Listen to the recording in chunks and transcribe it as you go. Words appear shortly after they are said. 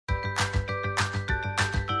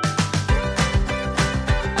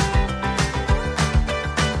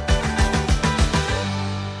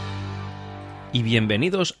y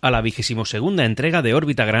bienvenidos a la 22ª entrega de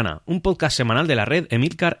Órbita Grana, un podcast semanal de la red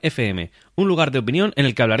Emilcar FM, un lugar de opinión en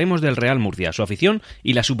el que hablaremos del Real Murcia, su afición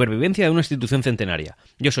y la supervivencia de una institución centenaria.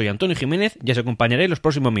 Yo soy Antonio Jiménez y os acompañaré en los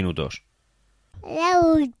próximos minutos.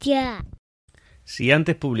 Si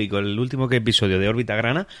antes publico el último episodio de Órbita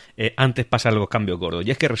Grana, antes pasa algo cambio gordo. Y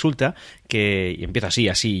es que resulta que, y empiezo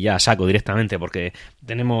así, ya saco directamente porque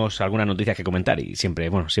tenemos algunas noticias que comentar y siempre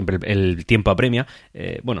el tiempo apremia.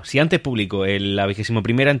 Si antes publico la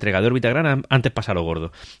 21ª entrega de Órbita Grana, antes pasa lo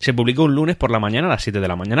gordo. Se publicó un lunes por la mañana, a las 7 de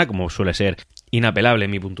la mañana, como suele ser inapelable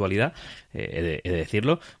mi puntualidad, he de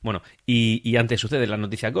decirlo. Bueno, y antes suceden las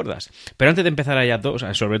noticias gordas. Pero antes de empezar a ellas dos,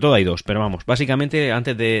 sobre todo hay dos, pero vamos, básicamente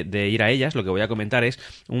antes de ir a ellas, lo que voy a comentar es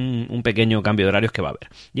un pequeño cambio de horarios que va a haber.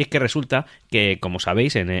 Y es que resulta que, como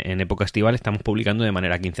sabéis, en época estival estamos publicando de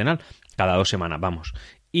manera quincenal, cada 2 semanas, vamos.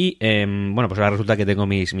 Y pues ahora resulta que tengo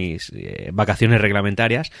mis vacaciones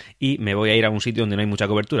reglamentarias y me voy a ir a un sitio donde no hay mucha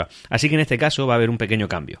cobertura. Así que en este caso va a haber un pequeño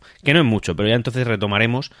cambio, que no es mucho, pero ya entonces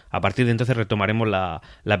a partir de entonces retomaremos la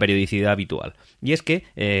periodicidad habitual. Y es que,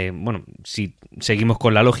 si seguimos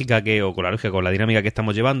con la lógica con la dinámica que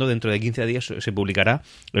estamos llevando, dentro de 15 días se publicará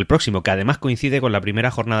el próximo, que además coincide con la primera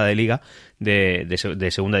jornada de liga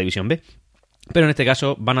de Segunda División B. Pero en este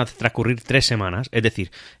caso van a transcurrir 3 semanas, es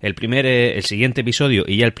decir, el siguiente episodio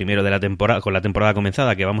y ya el primero de la temporada, con la temporada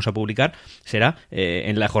comenzada que vamos a publicar, será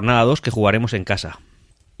en la jornada 2 que jugaremos en casa.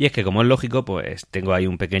 Y es que, como es lógico, pues tengo ahí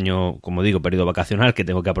un pequeño, como digo, periodo vacacional que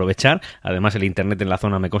tengo que aprovechar. Además, el internet en la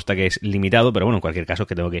zona me consta que es limitado, pero bueno, en cualquier caso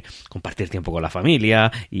que tengo que compartir tiempo con la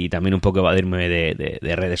familia y también un poco evadirme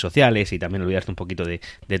de redes sociales y también olvidarte un poquito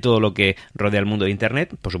de todo lo que rodea el mundo de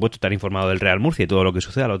internet. Por supuesto, estar informado del Real Murcia y todo lo que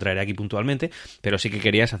suceda lo traeré aquí puntualmente, pero sí que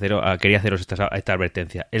quería haceros esta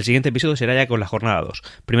advertencia. El siguiente episodio será ya con la jornada 2.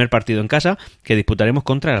 Primer partido en casa que disputaremos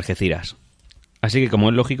contra el Algeciras. Así que, como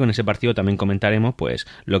es lógico, en ese partido también comentaremos pues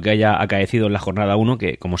lo que haya acaecido en la jornada 1,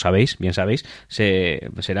 que, como bien sabéis,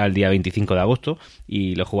 será el día 25 de agosto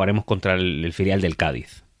y lo jugaremos contra el filial del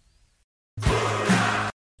Cádiz.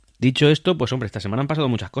 Dicho esto, pues hombre, esta semana han pasado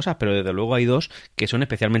muchas cosas, pero desde luego hay dos que son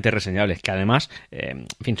especialmente reseñables, que además,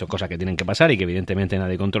 son cosas que tienen que pasar y que evidentemente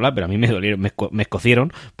nadie controla, pero a mí me dolieron, me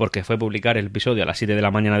escocieron, porque fue publicar el episodio a las 7 de la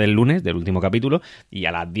mañana del lunes, del último capítulo, y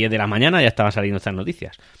a las 10 de la mañana ya estaban saliendo estas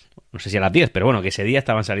noticias. No sé si a las 10, pero bueno, que ese día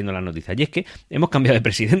estaban saliendo las noticias. Y es que hemos cambiado de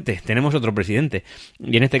presidente, tenemos otro presidente.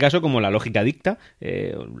 Y en este caso, como la lógica dicta,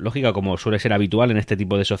 lógica como suele ser habitual en este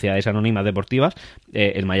tipo de sociedades anónimas deportivas,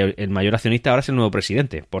 el mayor accionista ahora es el nuevo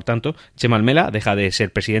presidente. Por tanto, Chema Almela deja de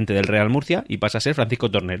ser presidente del Real Murcia y pasa a ser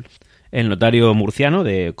Francisco Tornel. El notario murciano,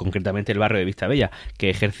 concretamente el barrio de Vistabella, que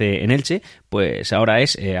ejerce en Elche, pues ahora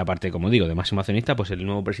es, aparte, como digo, de máximo accionista, pues el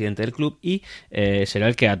nuevo presidente del club y será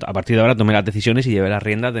el que a partir de ahora tome las decisiones y lleve las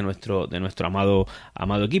riendas de nuestro amado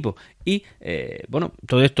equipo. Y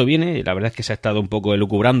todo esto viene, la verdad es que se ha estado un poco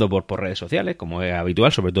elucubrando por redes sociales, como es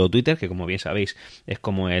habitual, sobre todo Twitter, que como bien sabéis es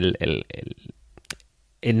como el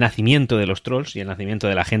nacimiento de los trolls y el nacimiento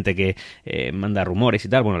de la gente que manda rumores y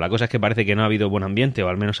tal. Bueno, la cosa es que parece que no ha habido buen ambiente, o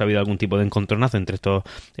al menos ha habido algún tipo de encontronazo entre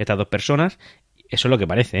estas dos personas. Eso es lo que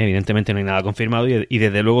parece, ¿eh? Evidentemente no hay nada confirmado y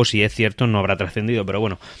desde luego, si es cierto, no habrá trascendido, pero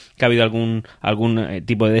bueno, que ha habido algún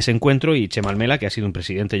tipo de desencuentro y Chema Almela, que ha sido un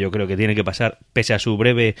presidente, yo creo que tiene que pasar, pese a su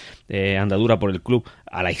breve andadura por el club,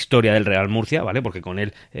 a la historia del Real Murcia, ¿vale? Porque con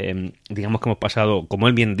él, digamos que hemos pasado, como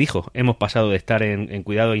él bien dijo, hemos pasado de estar en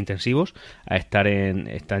cuidados intensivos a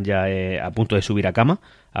están ya a punto de subir a cama,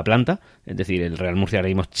 a planta, es decir, el Real Murcia ahora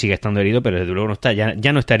mismo sigue estando herido, pero desde luego no está,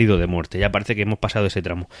 ya no está herido de muerte, ya parece que hemos pasado ese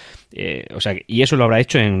tramo. Y eso lo habrá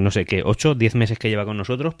hecho en, no sé qué, 8, 10 meses que lleva con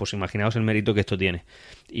nosotros, pues imaginaos el mérito que esto tiene.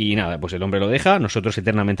 Y nada, pues el hombre lo deja, nosotros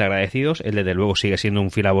eternamente agradecidos, él desde luego sigue siendo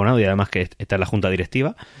un fiel abonado y además que está en la junta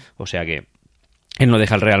directiva, o sea que él no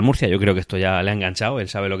deja el Real Murcia, yo creo que esto ya le ha enganchado, él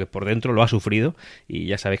sabe lo que es por dentro, lo ha sufrido y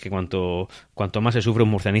ya sabéis que cuanto más se sufre un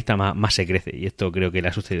murcianista, más se crece, y esto creo que le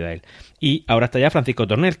ha sucedido a él. Y ahora está ya Francisco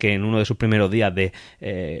Tornel, que en uno de sus primeros días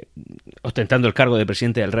ostentando el cargo de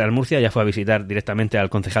presidente del Real Murcia, ya fue a visitar directamente al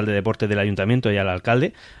concejal de deportes del ayuntamiento y al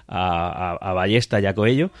alcalde, a Ballesta y a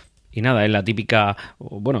Coello. Y nada, es la típica,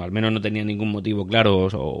 bueno, al menos no tenía ningún motivo claro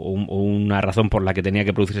o una razón por la que tenía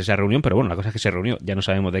que producirse esa reunión, pero bueno, la cosa es que se reunió, ya no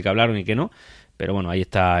sabemos de qué hablaron y qué no, pero bueno, ahí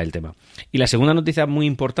está el tema. Y la segunda noticia muy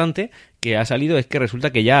importante que ha salido es que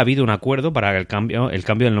resulta que ya ha habido un acuerdo para el cambio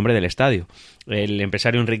del nombre del estadio. El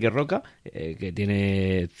empresario Enrique Roca, que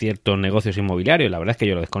tiene ciertos negocios inmobiliarios, la verdad es que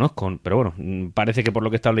yo lo desconozco, pero bueno, parece que por lo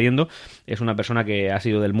que he estado leyendo es una persona que ha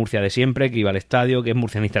sido del Murcia de siempre, que iba al estadio, que es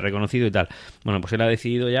murcianista reconocido y tal. Bueno, pues él ha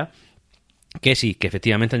decidido ya que sí, que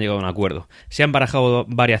efectivamente han llegado a un acuerdo. Se han barajado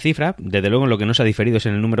varias cifras, desde luego lo que no se ha diferido es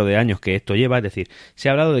en el número de años que esto lleva, es decir, se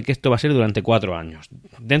ha hablado de que esto va a ser durante 4 años.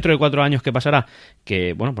 Dentro de 4 años, ¿qué pasará?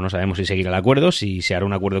 Que, bueno, pues no sabemos si seguirá el acuerdo, si se hará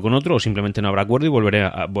un acuerdo con otro o simplemente no habrá acuerdo y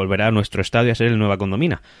volverá a nuestro estadio a ser el Nueva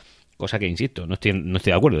Condomina. Cosa que, insisto, no estoy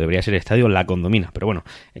de acuerdo, debería ser el estadio La Condomina, pero bueno,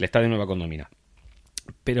 el estadio Nueva Condomina.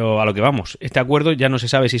 Pero a lo que vamos, este acuerdo ya no se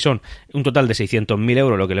sabe si son un total de 600.000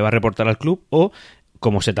 euros lo que le va a reportar al club o,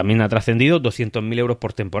 como se también ha trascendido, 200.000 euros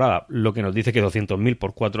por temporada, lo que nos dice que 200.000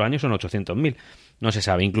 por 4 años son 800.000. No se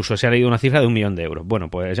sabe, incluso se ha leído una cifra de 1.000.000 de euros. Bueno,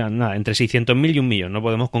 pues ya nada, entre 600.000 y 1.000.000. No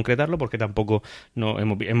podemos concretarlo porque tampoco no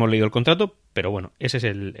hemos leído el contrato, pero bueno, ese es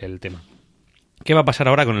el tema. ¿Qué va a pasar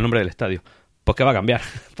ahora con el nombre del estadio? Pues que va a cambiar,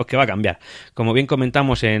 pues que va a cambiar. Como bien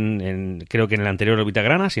comentamos creo que en el anterior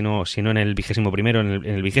Orbitagrana, si no en el 21º, en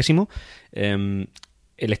el 20º,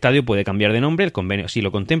 el estadio puede cambiar de nombre, el convenio así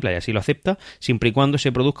lo contempla y así lo acepta, siempre y cuando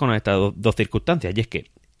se produzca una de estas dos circunstancias, y es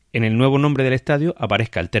que en el nuevo nombre del estadio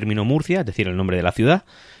aparezca el término Murcia, es decir, el nombre de la ciudad,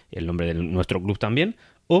 el nombre de nuestro club también,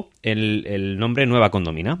 o el nombre Nueva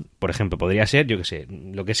Condomina. Por ejemplo, podría ser, yo que sé,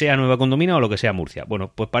 lo que sea Nueva Condomina o lo que sea Murcia.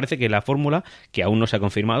 Bueno, pues parece que la fórmula, que aún no se ha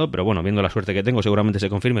confirmado, pero bueno, viendo la suerte que tengo, seguramente se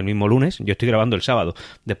confirme el mismo lunes. Yo estoy grabando el sábado,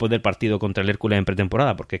 después del partido contra el Hércules en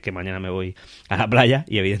pretemporada, porque es que mañana me voy a la playa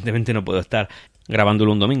y evidentemente no puedo estar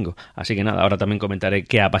grabándolo un domingo. Así que nada, ahora también comentaré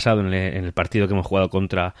qué ha pasado en el partido que hemos jugado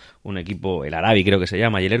contra un equipo, el Arabi creo que se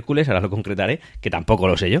llama, y el Hércules, ahora lo concretaré, que tampoco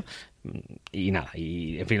lo sé yo. Y nada,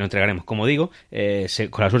 y en fin, lo entregaremos. Como digo,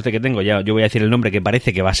 con la suerte que tengo, ya yo voy a decir el nombre que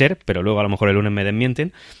parece que va a ser, pero luego a lo mejor el lunes me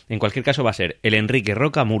desmienten. En cualquier caso va a ser el Enrique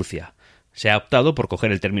Roca Murcia. Se ha optado por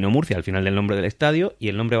coger el término Murcia al final del nombre del estadio y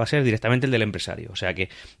el nombre va a ser directamente el del empresario. O sea que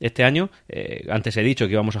este año, antes he dicho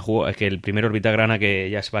que íbamos a jugar, que el primer Orbitagrana que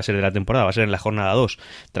ya va a ser de la temporada va a ser en la jornada 2,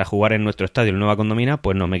 tras jugar en nuestro estadio el Nueva Condomina,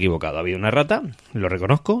 pues no me he equivocado. Ha habido una errata, lo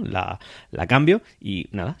reconozco, la cambio y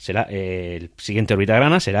nada, será el siguiente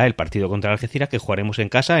Orbitagrana será el partido contra Algeciras que jugaremos en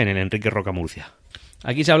casa en el Enrique Roca Murcia.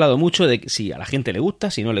 Aquí se ha hablado mucho de si a la gente le gusta,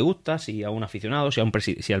 si no le gusta, si a un aficionado, si a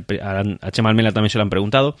Chema Almela también se lo han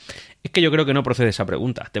preguntado. Es que yo creo que no procede esa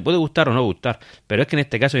pregunta. Te puede gustar o no gustar, pero es que en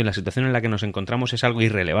este caso y en la situación en la que nos encontramos es algo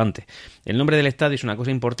irrelevante. El nombre del estadio es una cosa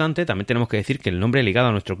importante, también tenemos que decir que el nombre ligado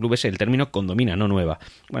a nuestro club es el término Condomina, no Nueva.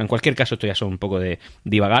 Bueno, en cualquier caso esto ya son un poco de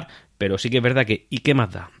divagar, pero sí que es verdad que ¿y qué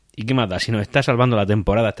más da? ¿Y qué más da si nos está salvando la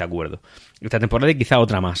temporada este acuerdo? Esta temporada y quizá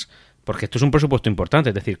otra más. Porque esto es un presupuesto importante,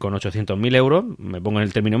 es decir, con 800.000 euros, me pongo en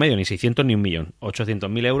el término medio, ni 600 ni 1.000.000,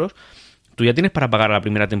 800.000 euros, tú ya tienes para pagar a la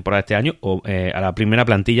primera temporada este año, o a la primera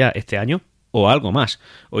plantilla este año, o algo más,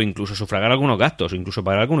 o incluso sufragar algunos gastos, o incluso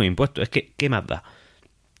pagar algunos impuestos. Es que, ¿qué más da?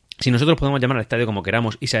 Si nosotros podemos llamar al estadio como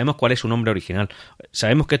queramos y sabemos cuál es su nombre original,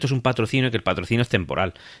 sabemos que esto es un patrocinio y que el patrocinio es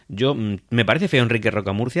temporal. ¿Me parece feo Enrique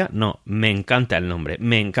Roca Murcia? No, me encanta el nombre,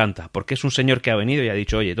 me encanta, porque es un señor que ha venido y ha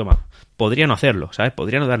dicho, oye, toma, podría no hacerlo, ¿sabes?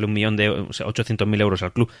 Podría no darle 800.000 euros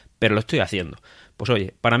al club, pero lo estoy haciendo. Pues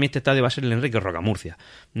oye, para mí este estadio va a ser el Enrique Roca Murcia.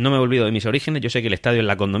 No me he olvidado de mis orígenes, yo sé que el estadio es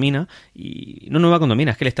La Condomina, y no Nueva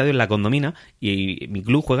Condomina, es que el estadio es La Condomina y mi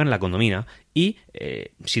club juega en La Condomina. Y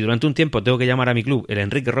si durante un tiempo tengo que llamar a mi club el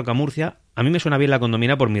Enrique Roca Murcia, a mí me suena bien La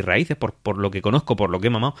Condomina por mis raíces, por lo que conozco, por lo que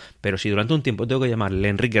he mamado, pero si durante un tiempo tengo que llamar el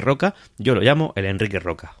Enrique Roca, yo lo llamo el Enrique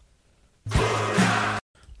Roca.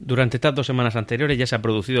 Durante estas 2 semanas anteriores ya se ha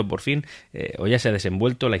producido por fin, o ya se ha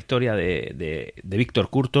desenvuelto la historia de Víctor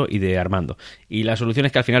Curto y de Armando. Y la solución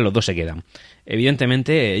es que al final los dos se quedan.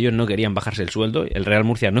 Evidentemente ellos no querían bajarse el sueldo. El Real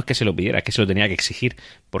Murcia no es que se lo pidiera, es que se lo tenía que exigir.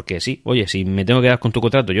 Porque sí, oye, si me tengo que quedar con tu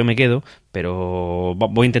contrato yo me quedo, pero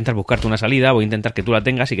voy a intentar buscarte una salida, voy a intentar que tú la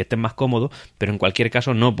tengas y que estés más cómodo, pero en cualquier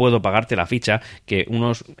caso no puedo pagarte la ficha que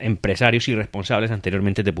unos empresarios irresponsables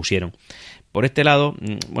anteriormente te pusieron. Por este lado,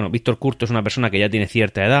 bueno, Víctor Curto es una persona que ya tiene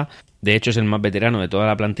cierta edad, de hecho es el más veterano de toda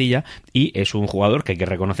la plantilla y es un jugador que hay que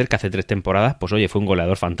reconocer que hace 3 temporadas, pues oye, fue un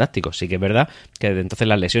goleador fantástico. Sí que es verdad que desde entonces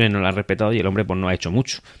las lesiones no lo han respetado y el hombre pues no ha hecho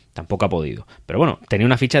mucho, tampoco ha podido. Pero bueno, tenía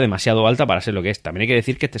una ficha demasiado alta para ser lo que es. También hay que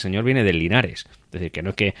decir que este señor viene del Linares, es decir, que no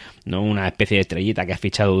es que no una especie de estrellita que ha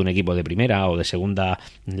fichado de un equipo de primera o de segunda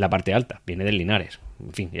en la parte alta, viene del Linares.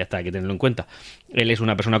 En fin, ya está, hay que tenerlo en cuenta. Él es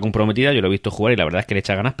una persona comprometida, yo lo he visto jugar y la verdad es que le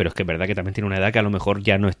echa ganas, pero es que es verdad que también tiene una edad que a lo mejor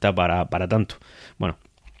ya no está para tanto. Bueno,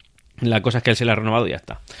 la cosa es que él se la ha renovado y ya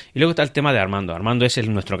está. Y luego está el tema de Armando. Armando es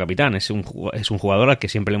nuestro capitán, es un jugador al que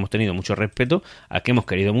siempre le hemos tenido mucho respeto, al que hemos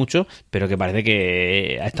querido mucho, pero que parece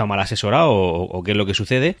que ha estado mal asesorado o qué es lo que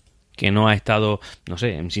sucede. que no ha estado, no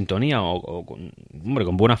sé, en sintonía o con, hombre,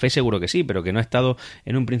 con buena fe seguro que sí, pero que no ha estado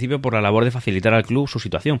en un principio por la labor de facilitar al club su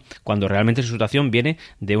situación, cuando realmente su situación viene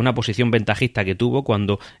de una posición ventajista que tuvo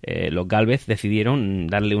cuando los Gálvez decidieron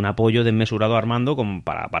darle un apoyo desmesurado a Armando como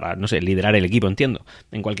para, no sé, liderar el equipo, entiendo.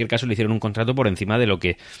 En cualquier caso le hicieron un contrato por encima de lo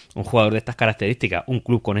que un jugador de estas características, un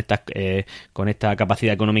club con esta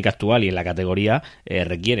capacidad económica actual y en la categoría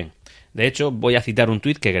requieren. De hecho, voy a citar un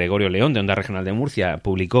tuit que Gregorio León, de Onda Regional de Murcia,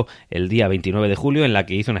 publicó el día 29 de julio, en la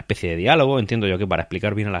que hizo una especie de diálogo, entiendo yo que para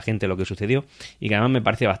explicar bien a la gente lo que sucedió, y que además me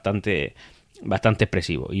parece bastante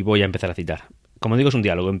expresivo, y voy a empezar a citar. Como digo, es un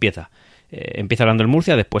diálogo, empieza hablando el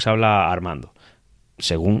Murcia, después habla Armando,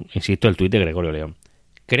 según, insisto, el tuit de Gregorio León.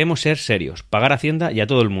 Queremos ser serios, pagar Hacienda y a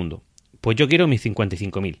todo el mundo. Pues yo quiero mis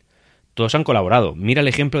 55.000. Todos han colaborado, mira el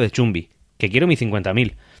ejemplo de Chumbi, que quiero mis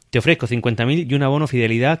 50.000. Te ofrezco 50.000 y un abono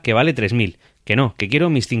fidelidad que vale 3.000. Que no, que quiero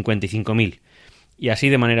mis 55.000. Y así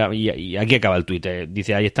de manera... Y aquí acaba el tuit.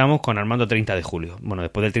 Dice, ahí estamos con Armando 30 de julio. Bueno,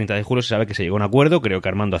 después del 30 de julio se sabe que se llegó a un acuerdo. Creo que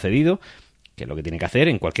Armando ha cedido, que es lo que tiene que hacer.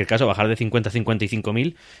 En cualquier caso, bajar de 50 a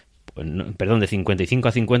 55.000... Pues no, perdón, de 55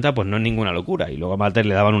 a 50, pues no es ninguna locura. Y luego a Malter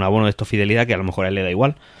le daban un abono de esto fidelidad que a lo mejor a él le da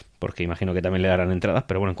igual, porque imagino que también le darán entradas.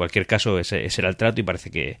 Pero bueno, en cualquier caso, ese era el trato y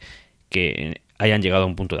parece que hayan llegado a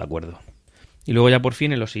un punto de acuerdo. Y luego ya por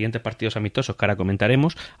fin en los siguientes partidos amistosos que ahora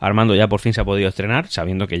comentaremos, Armando ya por fin se ha podido estrenar,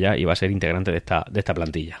 sabiendo que ya iba a ser integrante de esta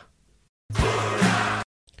plantilla.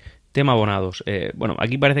 Tema abonados. Bueno,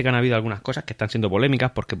 aquí parece que han habido algunas cosas que están siendo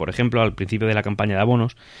polémicas, porque por ejemplo al principio de la campaña de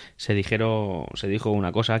abonos se dijo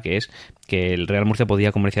una cosa, que es que el Real Murcia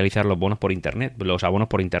podía comercializar los abonos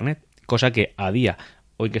por internet, cosa que a día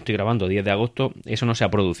hoy que estoy grabando, 10 de agosto, eso no se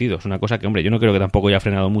ha producido. Es una cosa que, hombre, yo no creo que tampoco haya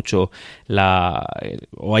frenado mucho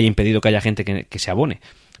o haya impedido que haya gente que se abone.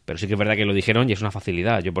 Pero sí que es verdad que lo dijeron y es una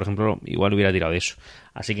facilidad. Yo, por ejemplo, igual hubiera tirado de eso.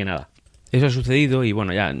 Así que nada. Eso ha sucedido y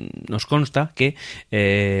bueno, ya nos consta que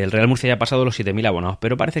el Real Murcia ya ha pasado los 7.000 abonados,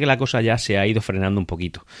 pero parece que la cosa ya se ha ido frenando un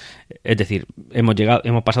poquito. Es decir,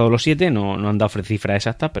 hemos pasado los 7, no han dado cifras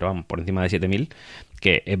exactas, pero vamos, por encima de 7.000,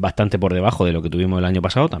 que es bastante por debajo de lo que tuvimos el año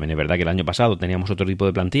pasado. También es verdad que el año pasado teníamos otro tipo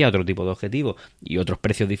de plantilla, otro tipo de objetivo y otros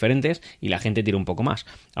precios diferentes y la gente tira un poco más.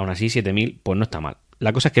 Aún así, 7.000 pues no está mal.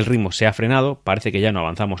 La cosa es que el ritmo se ha frenado, parece que ya no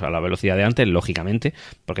avanzamos a la velocidad de antes, lógicamente,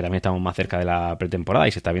 porque también estamos más cerca de la pretemporada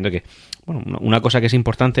y se está viendo que, bueno, una cosa que es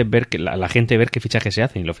importante es ver que la gente ver qué fichajes se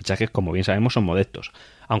hacen, y los fichajes, como bien sabemos, son modestos.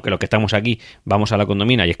 Aunque los que estamos aquí vamos a la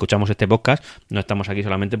condomina y escuchamos este podcast, no estamos aquí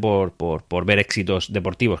solamente por ver éxitos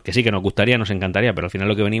deportivos, que sí que nos gustaría, nos encantaría, pero al final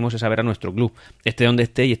lo que venimos es a ver a nuestro club, esté donde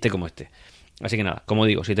esté y esté como esté. Así que nada, como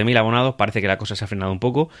digo, 7.000 abonados, parece que la cosa se ha frenado un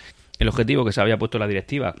poco. El objetivo que se había puesto la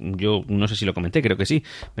directiva, yo no sé si lo comenté, creo que sí,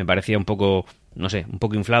 me parecía un poco, no sé, un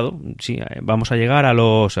poco inflado. Sí, vamos a llegar a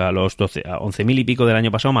los 12, a 11.000 y pico del año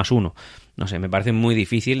pasado más uno. No sé, me parece muy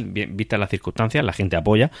difícil, vistas las circunstancias, la gente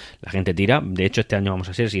apoya, la gente tira. De hecho, este año vamos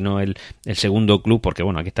a ser, si no el segundo club, porque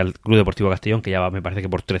bueno, aquí está el Club Deportivo Castellón, que ya va, me parece que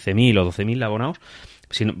por 13.000 o 12.000 abonados.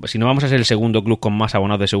 Si no vamos a ser el segundo club con más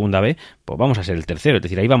abonados de segunda B, pues vamos a ser el tercero, es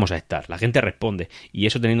decir, ahí vamos a estar. La gente responde, y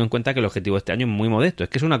eso teniendo en cuenta que el objetivo de este año es muy modesto, es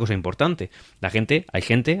que es una cosa importante. Hay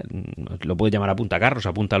gente, lo puedes llamar a puntacarros,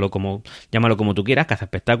 llámalo como tú quieras, que hace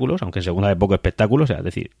espectáculos, aunque en segunda B poco espectáculos, o sea, es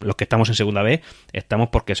decir, los que estamos en segunda B estamos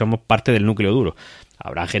porque somos parte del núcleo duro.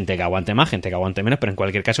 Habrá gente que aguante más, gente que aguante menos, pero en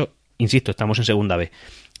cualquier caso, insisto, estamos en segunda B.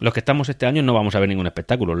 Los que estamos este año no vamos a ver ningún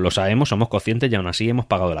espectáculo, lo sabemos, somos conscientes y aún así hemos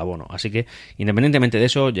pagado el abono. Así que, independientemente de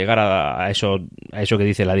eso, llegar a eso que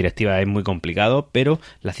dice la directiva es muy complicado, pero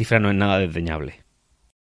la cifra no es nada desdeñable.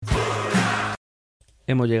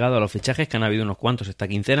 Hemos llegado a los fichajes, que han habido unos cuantos esta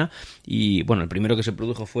quincena, y bueno, el primero que se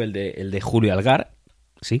produjo fue el de Julio Algar.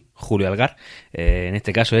 Sí, Julio Algar. En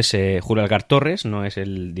este caso es Julio Algar Torres, no es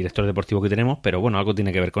el director deportivo que tenemos, pero bueno, algo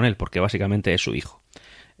tiene que ver con él, porque básicamente es su hijo.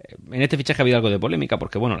 En este fichaje ha habido algo de polémica,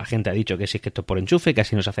 porque bueno, la gente ha dicho que si es que esto es por enchufe, que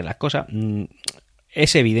así no se hacen las cosas.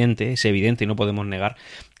 Es evidente y no podemos negar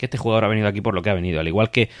que este jugador ha venido aquí por lo que ha venido. Al igual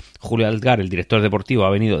que Julio Algar, el director deportivo, ha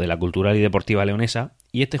venido de la Cultural y Deportiva Leonesa,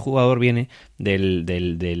 y este jugador viene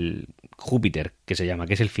del Júpiter, que se llama,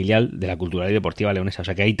 que es el filial de la Cultural y Deportiva Leonesa, o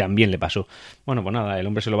sea que ahí también le pasó. Bueno, pues nada, el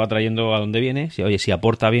hombre se lo va trayendo a donde viene, si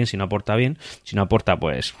aporta bien, si no aporta bien, si no aporta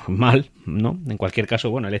pues mal, ¿no? En cualquier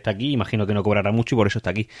caso, bueno, él está aquí, imagino que no cobrará mucho y por eso está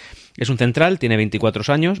aquí. Es un central, tiene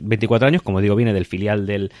 24 años, como digo, viene del filial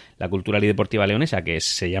de la Cultural y Deportiva Leonesa, que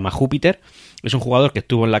se llama Júpiter. Es un jugador que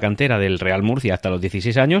estuvo en la cantera del Real Murcia hasta los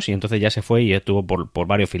 16 años y entonces ya se fue y estuvo por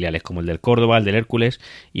varios filiales, como el del Córdoba, el del Hércules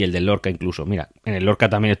y el del Lorca incluso. Mira, en el Lorca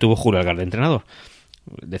también estuvo Julio Algar de entrenador.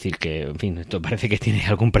 Es decir que, en fin, esto parece que tiene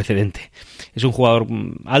algún precedente. Es un jugador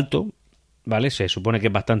alto, ¿vale? Se supone que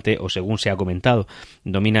es bastante, o según se ha comentado,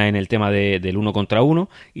 domina en el tema del 1 contra 1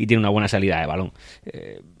 y tiene una buena salida de balón.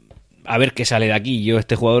 A ver qué sale de aquí.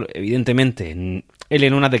 Este jugador, evidentemente, él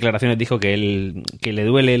en unas declaraciones dijo que le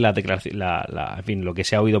duele la declaración, en fin, lo que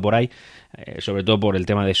se ha oído por ahí, sobre todo por el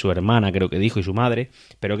tema de su hermana, creo que dijo, y su madre,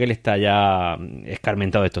 pero que él está ya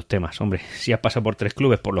escarmentado de estos temas. Hombre, si has pasado por 3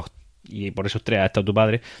 clubes y por esos 3 ha estado tu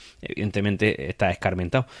padre, evidentemente está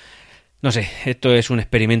escarmentado. No sé, esto es un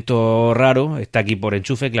experimento raro, está aquí por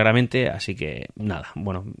enchufe claramente, así que nada,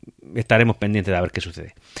 bueno, estaremos pendientes de a ver qué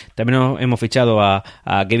sucede. También hemos fichado a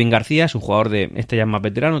Kevin García, es un jugador este ya más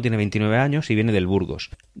veterano, tiene 29 años y viene del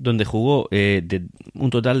Burgos, donde jugó de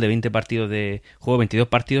un total de 20 partidos, jugó 22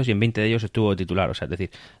 partidos y en 20 de ellos estuvo de titular, o sea, es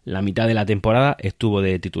decir, la mitad de la temporada estuvo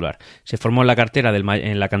de titular. Se formó en la cantera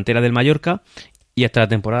del Mallorca y hasta la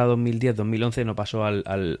temporada 2010-2011 no pasó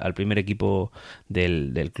al primer equipo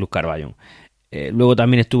del Club Carballón. Luego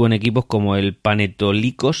también estuvo en equipos como el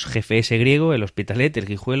Panetolikos GFS griego, el Hospitalet, el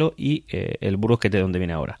Guijuelo y el Burgos, que es de donde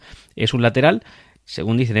viene ahora. Es un lateral,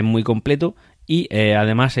 según dicen, es muy completo y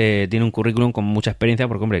además tiene un currículum con mucha experiencia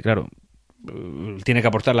porque, hombre, claro, tiene que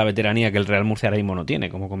aportar la veteranía que el Real Murcia ahora mismo no tiene.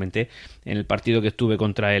 Como comenté en el partido que estuve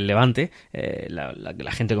contra el Levante,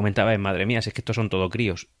 la gente comentaba, madre mía, es que estos son todo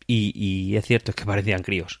críos, y es cierto, es que parecían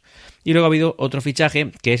críos. Y luego ha habido otro fichaje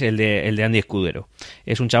que es el de Andy Escudero.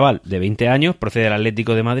 Es un chaval de 20 años, procede del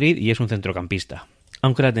Atlético de Madrid y es un centrocampista,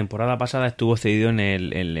 aunque la temporada pasada estuvo cedido en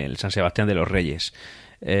el San Sebastián de los Reyes.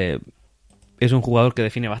 Es un jugador que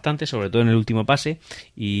define bastante, sobre todo en el último pase,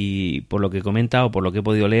 y por lo que comenta o por lo que he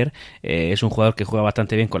podido leer, es un jugador que juega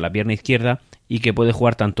bastante bien con la pierna izquierda y que puede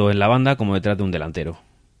jugar tanto en la banda como detrás de un delantero.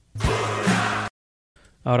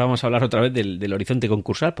 Ahora vamos a hablar otra vez del horizonte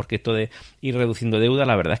concursal, porque esto de ir reduciendo deuda,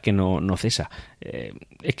 la verdad es que no cesa.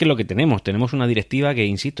 Es que es lo que tenemos una directiva que,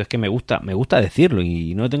 insisto, es que me gusta decirlo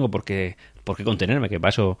y no tengo por qué contenerme, que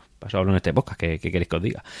paso hablo en este podcast, que queréis que os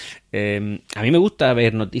diga. A mí me gusta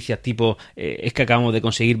ver noticias tipo, es que acabamos de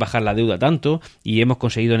conseguir bajar la deuda tanto y hemos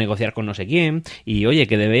conseguido negociar con no sé quién, y oye,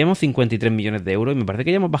 que debíamos 53 millones de euros y me parece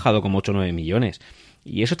que ya hemos bajado como 8 o 9 millones.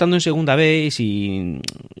 Y eso estando en segunda vez y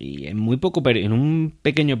en muy poco, en un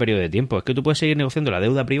pequeño periodo de tiempo. Es que tú puedes seguir negociando la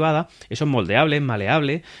deuda privada, eso es moldeable, es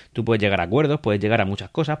maleable, tú puedes llegar a acuerdos, puedes llegar a muchas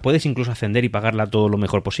cosas, puedes incluso ascender y pagarla todo lo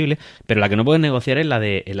mejor posible, pero la que no puedes negociar es la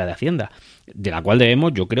de Hacienda, de la cual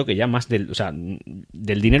debemos, yo creo que ya más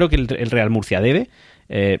del dinero que el Real Murcia debe,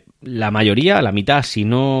 la mayoría, la mitad, si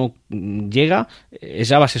no llega,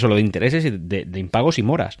 es a base solo de intereses, de impagos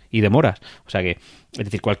y demoras. O sea que, es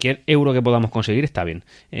decir, cualquier euro que podamos conseguir está bien.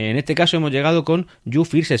 En este caso hemos llegado con You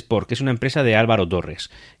First Sport, que es una empresa de Álvaro Torres,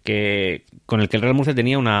 con el que el Real Murcia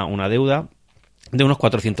tenía una deuda de unos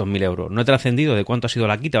 400.000 euros. No he trascendido de cuánto ha sido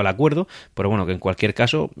la quita o el acuerdo, pero bueno, que en cualquier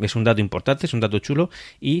caso es un dato importante, es un dato chulo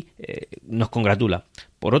y nos congratula.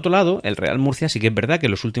 Por otro lado, el Real Murcia sí que es verdad que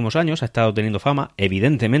en los últimos años ha estado teniendo fama,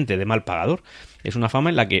 evidentemente, de mal pagador. Es una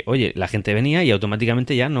fama en la que, oye, la gente venía y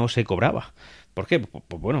automáticamente ya no se cobraba. ¿Por qué?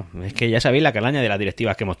 Pues bueno, es que ya sabéis la calaña de las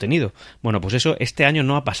directivas que hemos tenido. Bueno, pues eso este año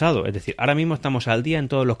no ha pasado. Es decir, ahora mismo estamos al día en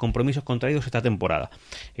todos los compromisos contraídos esta temporada.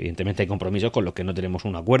 Evidentemente hay compromisos con los que no tenemos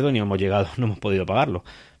un acuerdo ni hemos podido pagarlo.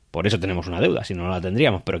 Por eso tenemos una deuda, si no, no la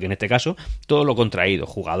tendríamos. Pero que en este caso, todo lo contraído,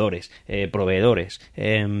 jugadores, proveedores,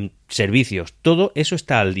 servicios, todo eso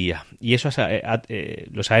está al día. Y eso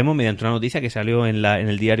lo sabemos mediante una noticia que salió en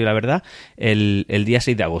el diario La Verdad el día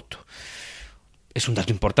 6 de agosto. Es un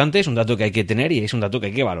dato importante, es un dato que hay que tener y es un dato que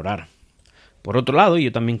hay que valorar. Por otro lado,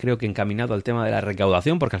 yo también creo que encaminado al tema de la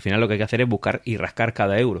recaudación, porque al final lo que hay que hacer es buscar y rascar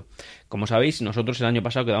cada euro. Como sabéis, nosotros el año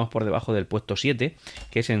pasado quedamos por debajo del puesto 7,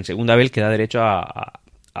 que es en segunda vez, que da derecho a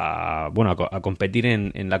competir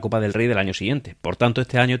en la Copa del Rey del año siguiente. Por tanto,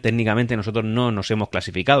 este año técnicamente nosotros no nos hemos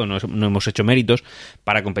clasificado, no hemos hecho méritos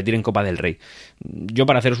para competir en Copa del Rey. Yo,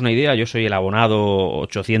 para haceros una idea, yo soy el abonado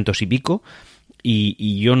 800 y pico,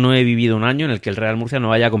 y yo no he vivido un año en el que el Real Murcia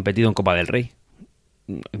no haya competido en Copa del Rey.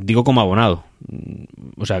 Digo como abonado.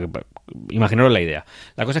 O sea, imaginaros la idea.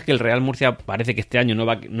 La cosa es que el Real Murcia parece que este año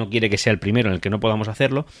no quiere que sea el primero en el que no podamos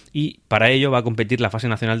hacerlo, y para ello va a competir la fase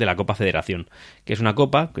nacional de la Copa Federación, que es una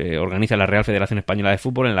copa que organiza la Real Federación Española de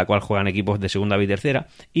Fútbol, en la cual juegan equipos de segunda y tercera,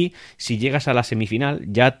 y si llegas a la semifinal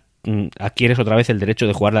ya adquieres otra vez el derecho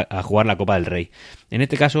de jugar la Copa del Rey. En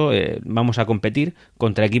este caso vamos a competir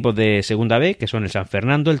contra equipos de segunda B, que son el San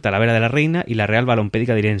Fernando, el Talavera de la Reina y la Real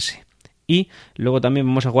Balompédica de Irense. Y luego también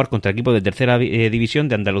vamos a jugar contra equipos de tercera división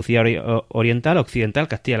de Andalucía Oriental, Occidental,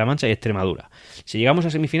 Castilla-La Mancha y Extremadura. Si llegamos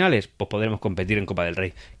a semifinales, pues podremos competir en Copa del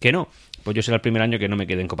Rey. ¿Que no? Pues yo será el primer año que no me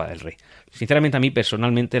quede en Copa del Rey. Sinceramente, a mí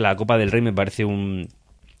personalmente la Copa del Rey me parece un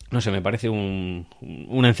no sé, me parece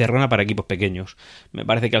una encerrona para equipos pequeños. Me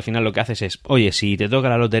parece que al final lo que haces es, oye, si te toca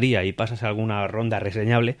la lotería y pasas alguna ronda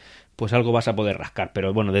reseñable, pues algo vas a poder rascar.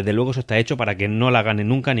 Pero bueno, desde luego eso está hecho para que no la gane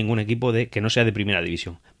nunca ningún equipo que no sea de primera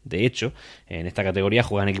división. De hecho, en esta categoría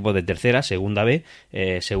juegan equipos de tercera, segunda B,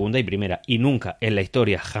 segunda y primera. Y nunca en la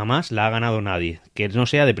historia jamás la ha ganado nadie que no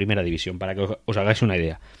sea de primera división, para que os hagáis una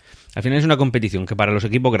idea. Al final es una competición que para los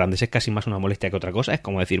equipos grandes es casi más una molestia que otra cosa. Es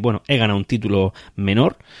como decir, bueno, he ganado un título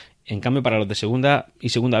menor. En cambio, para los de segunda y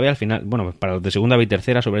segunda B, al final, bueno, para los de segunda B y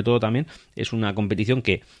tercera, sobre todo también, es una competición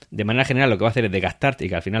que, de manera general, lo que va a hacer es desgastarte y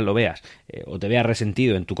que al final lo veas o te veas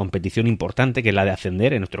resentido en tu competición importante, que es la de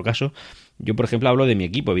ascender, en nuestro caso. Yo, por ejemplo, hablo de mi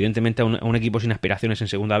equipo. Evidentemente, a un equipo sin aspiraciones en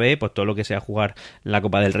segunda B, pues todo lo que sea jugar la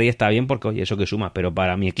Copa del Rey está bien porque, oye, eso que suma. Pero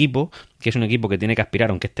para mi equipo, que es un equipo que tiene que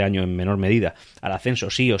aspirar, aunque este año en menor medida, al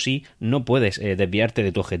ascenso sí o sí, no puedes desviarte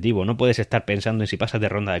de tu objetivo. No puedes estar pensando en si pasas de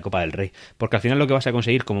ronda de Copa del Rey. Porque al final lo que vas a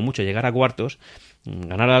conseguir, como mucho, llegar a cuartos,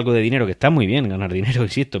 ganar algo de dinero, que está muy bien ganar dinero,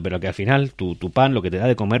 insisto, pero que al final tu pan, lo que te da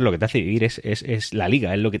de comer, lo que te hace vivir es la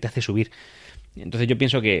liga, es lo que te hace subir. Entonces yo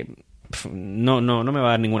pienso que no me va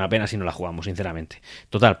a dar ninguna pena si no la jugamos, sinceramente.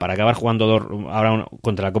 Total, para acabar jugando ahora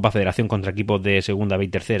contra la Copa Federación, contra equipos de segunda B y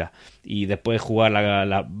tercera, y después jugar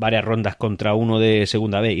varias rondas contra uno de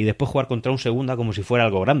segunda B, y después jugar contra un segunda como si fuera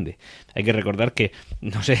algo grande. Hay que recordar que,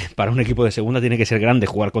 no sé, para un equipo de segunda tiene que ser grande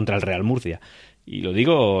jugar contra el Real Murcia. Y lo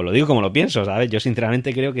digo como lo pienso, ¿sabes? Yo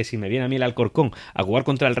sinceramente creo que si me viene a mí el Alcorcón a jugar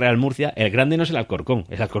contra el Real Murcia, el grande no es el Alcorcón.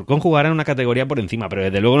 El Alcorcón jugará en una categoría por encima, pero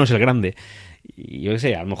desde luego no es el grande. Y yo qué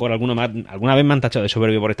sé, a lo mejor alguna vez me han tachado de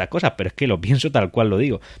soberbio por estas cosas, pero es que lo pienso tal cual lo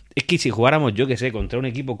digo. Es que si jugáramos, yo qué sé, contra un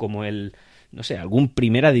equipo como no sé, algún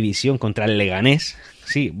primera división, contra el Leganés,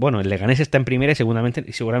 sí, bueno, el Leganés está en primera y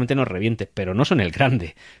seguramente nos reviente, pero no son el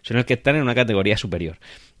grande, son el que están en una categoría superior.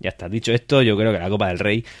 Ya está, dicho esto, yo creo que la Copa del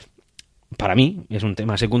Rey, para mí, es un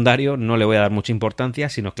tema secundario, no le voy a dar mucha importancia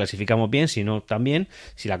si nos clasificamos bien, si no también,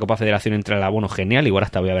 si la Copa Federación entra en el abono, genial, igual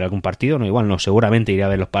hasta voy a ver algún partido, no, igual no, seguramente iré a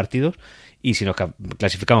ver los partidos, y si nos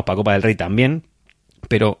clasificamos para Copa del Rey también,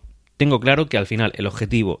 pero tengo claro que al final el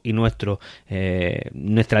objetivo y nuestra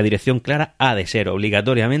dirección clara ha de ser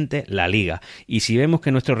obligatoriamente la Liga, y si vemos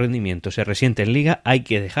que nuestro rendimiento se resiente en Liga, hay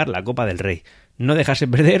que dejar la Copa del Rey, no dejarse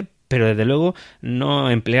perder, pero desde luego no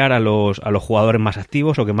emplear a los jugadores más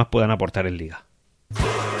activos o que más puedan aportar en Liga.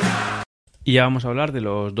 Y ya vamos a hablar de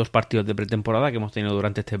los dos partidos de pretemporada que hemos tenido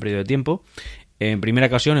durante este periodo de tiempo. En primera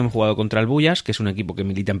ocasión hemos jugado contra el Bullas, que es un equipo que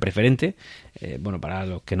milita en preferente. Bueno, para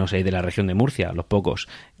los que no seáis de la región de Murcia, los pocos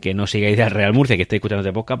que no sigáis del Real Murcia, que estáis escuchando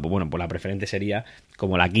este podcast, pues bueno, pues la preferente sería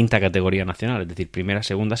como la quinta categoría nacional, es decir, primera,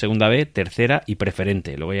 segunda B, tercera y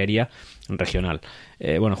preferente, luego ya iría regional.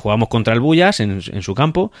 Bueno, jugamos contra el Bullas en su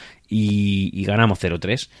campo y ganamos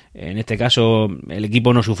 0-3. En este caso el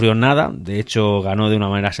equipo no sufrió nada, de hecho ganó de una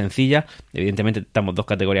manera sencilla. Evidentemente estamos dos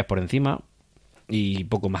categorías por encima y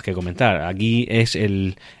poco más que comentar. Aquí es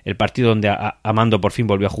el partido donde Amando por fin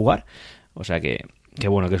volvió a jugar, o sea que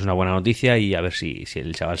bueno, que es una buena noticia, y a ver si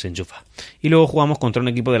el chaval se enchufa. Y luego jugamos contra un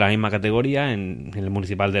equipo de la misma categoría en el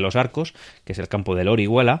Municipal de Los Arcos, que es el campo del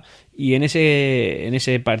Orihuela, y en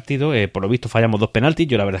ese partido por lo visto fallamos 2 penaltis.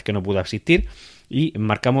 Yo la verdad es que no pude asistir, y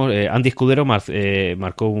marcamos, Andy Escudero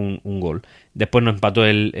marcó un gol. Después nos empató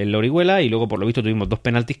el Orihuela, y luego por lo visto tuvimos 2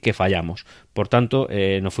 penaltis que fallamos. Por tanto,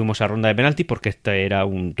 nos fuimos a ronda de penaltis, porque este era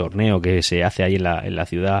un torneo que se hace ahí en la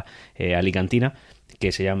ciudad alicantina,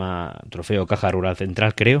 que se llama Trofeo Caja Rural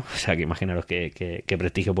Central, creo. O sea, que imaginaros qué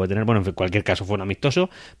prestigio puede tener. Bueno, en cualquier caso fue un amistoso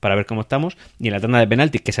para ver cómo estamos. Y en la tanda de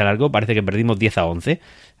penaltis, que se alargó, parece que perdimos 10-11.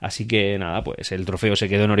 Así que nada, pues el trofeo se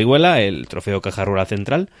quedó en Orihuela, el Trofeo Caja Rural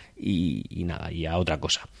Central, y nada, y a otra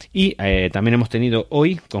cosa. Y también hemos tenido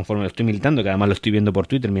hoy, conforme lo estoy militando, que además lo estoy viendo por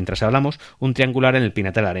Twitter mientras hablamos, un triangular en el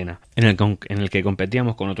Pinatel Arena, en el que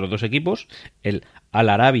competíamos con otros dos equipos, el Al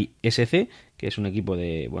Arabi SC, que es un equipo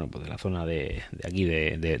de la zona de aquí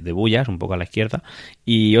de Bullas, un poco a la izquierda,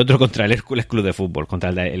 y otro contra el Hércules Club de Fútbol, contra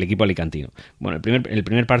el equipo alicantino. Bueno, el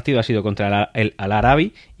primer partido ha sido contra el Al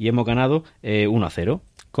Arabi y hemos ganado 1-0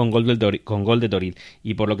 con gol de Toril,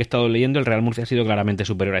 y por lo que he estado leyendo, el Real Murcia ha sido claramente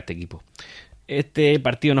superior a este equipo. ¿Este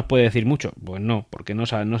partido nos puede decir mucho? Pues no, porque no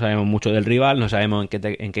sabemos mucho del rival, no sabemos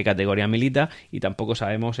en qué categoría milita, y tampoco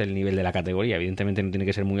sabemos el nivel de la categoría. Evidentemente no tiene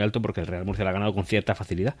que ser muy alto, porque el Real Murcia lo ha ganado con cierta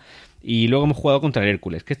facilidad. Y luego hemos jugado contra el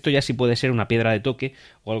Hércules, que esto ya sí puede ser una piedra de toque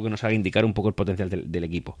o algo que nos haga indicar un poco el potencial del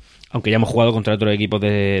equipo. Aunque ya hemos jugado contra otros equipos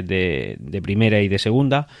de primera y de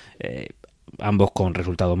segunda, ambos con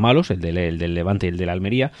resultados malos, el del Levante y el del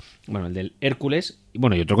Almería. Bueno, el del Hércules,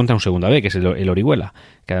 y otro contra un segunda B, que es el Orihuela,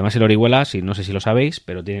 que además el Orihuela, no sé si lo sabéis,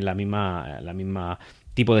 pero tiene la misma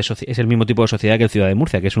es el mismo tipo de sociedad que el Ciudad de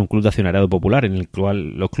Murcia, que es un club de accionariado popular en el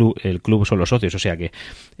cual el club son los socios, o sea que,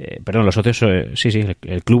 los socios,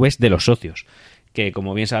 el club es de los socios, que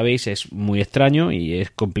como bien sabéis es muy extraño y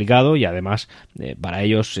es complicado, y además para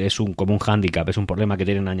ellos es como un hándicap, es un problema que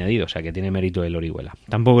tienen añadido, o sea que tiene mérito el Orihuela.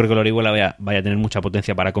 Tampoco creo que el Orihuela vaya a tener mucha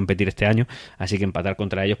potencia para competir este año, así que empatar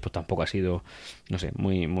contra ellos pues tampoco ha sido, no sé,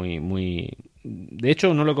 muy... De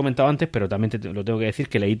hecho, no lo he comentado antes, pero también lo tengo que decir,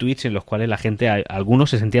 que leí tweets en los cuales la gente,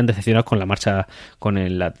 algunos se sentían decepcionados con la marcha,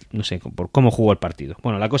 por cómo jugó el partido.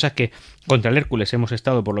 Bueno, la cosa es que contra el Hércules hemos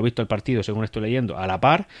estado, por lo visto, el partido, según estoy leyendo, a la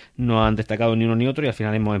par, no han destacado ni uno ni otro y al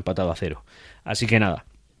final hemos empatado a 0. Así que nada,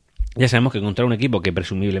 ya sabemos que contra un equipo que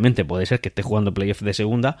presumiblemente puede ser que esté jugando playoff de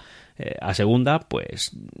segunda a segunda,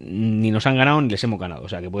 pues ni nos han ganado ni les hemos ganado, o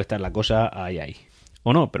sea que puede estar la cosa ahí.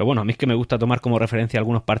 O no, pero bueno, a mí es que me gusta tomar como referencia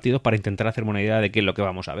algunos partidos para intentar hacerme una idea de qué es lo que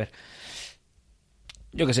vamos a ver.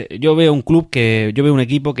 Yo qué sé, yo veo un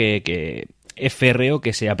equipo que es férreo,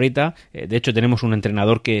 que se aprieta. De hecho, tenemos un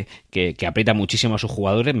entrenador que aprieta muchísimo a sus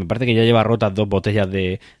jugadores. Me parece que ya lleva rotas 2 botellas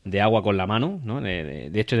de agua con la mano, ¿no?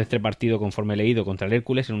 De hecho, en este partido, conforme he leído, contra el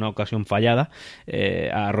Hércules, en una ocasión fallada,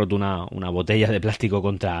 ha roto una botella de plástico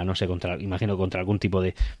contra algún tipo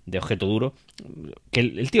de objeto duro. Que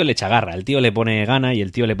el tío le echa garra, el tío le pone gana y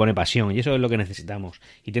el tío le pone pasión, y eso es lo que necesitamos.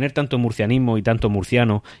 Y tener tanto murcianismo y tanto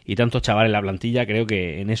murciano y tantos chavales en la plantilla, creo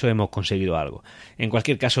que en eso hemos conseguido algo. En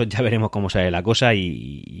cualquier caso, ya veremos cómo sale la cosa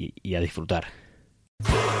y a disfrutar.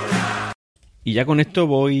 Y ya con esto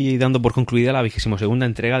voy dando por concluida la 22ª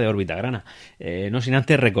entrega de Órbita Grana. No sin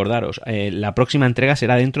antes recordaros, la próxima entrega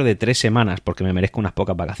será dentro de 3 semanas, porque me merezco unas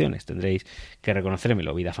pocas vacaciones. Tendréis que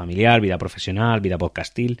reconocérmelo, vida familiar, vida profesional, vida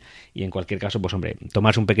podcastil, y en cualquier caso, pues hombre,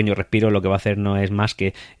 tomarse un pequeño respiro lo que va a hacer no es más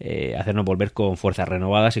que hacernos volver con fuerzas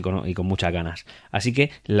renovadas y con muchas ganas. Así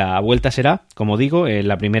que la vuelta será, como digo, en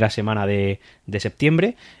la primera semana de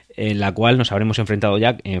septiembre, en la cual nos habremos enfrentado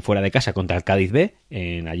ya fuera de casa contra el Cádiz B,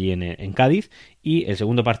 allí en Cádiz, y el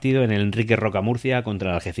segundo partido en el Enrique Roca Murcia contra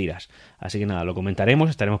el Algeciras. Así que nada, lo comentaremos,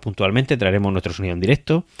 estaremos puntualmente, traeremos nuestro sonido en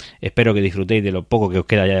directo. Espero que disfrutéis de lo poco que os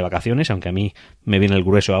queda ya de vacaciones, aunque a mí me viene el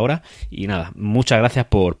grueso ahora. Y nada, muchas gracias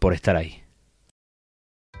por estar ahí.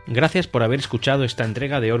 Gracias por haber escuchado esta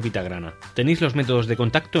entrega de Órbita Grana. Tenéis los métodos de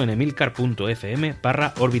contacto en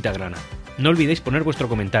emilcar.fm/Órbita Grana. No olvidéis poner vuestro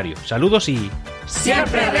comentario. Saludos y...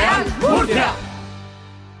 ¡Siempre Real Murcia!